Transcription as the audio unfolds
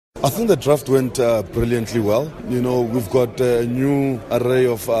I think the draft went brilliantly well. You know, we've got a new array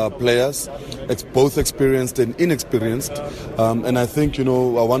of players, both experienced and inexperienced. And I think, you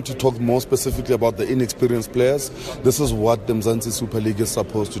know, I want to talk more specifically about the inexperienced players. This is what the Mzansi Super League is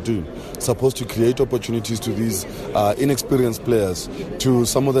supposed to do. It's supposed to create opportunities to these inexperienced players, to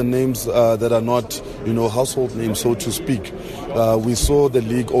some of the names that are not, you know, household names, so to speak. We saw the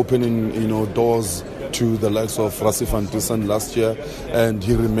league opening, you know, doors to the likes of Rassie van Dusen last year, and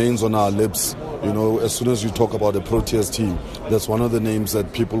he remains on our lips. You know, as soon as you talk about the Proteas team, that's one of the names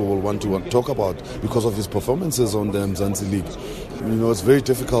that people will want to talk about because of his performances on the Mzansi League. You know, it's very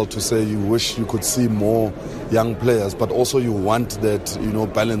difficult to say you wish you could see more young players, but also you want that, you know,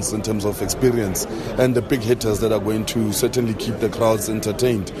 balance in terms of experience and the big hitters that are going to certainly keep the crowds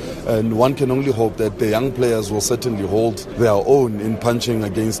entertained. And one can only hope that the young players will certainly hold their own in punching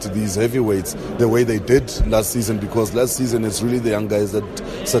against these heavyweights the way they did last season, because last season it's really the young guys that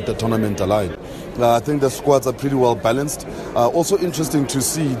set the tournament alight. I think the squads are pretty well balanced. Also interesting to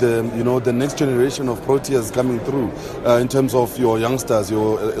see the next generation of Proteas coming through in terms of your youngsters,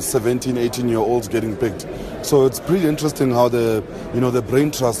 your 17, 18-year-olds getting picked. So it's pretty interesting how the brain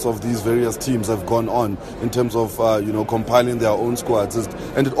trust of these various teams have gone on in terms of compiling their own squads,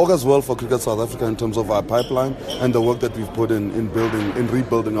 and it augurs well for Cricket South Africa in terms of our pipeline and the work that we've put in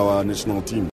rebuilding our national team.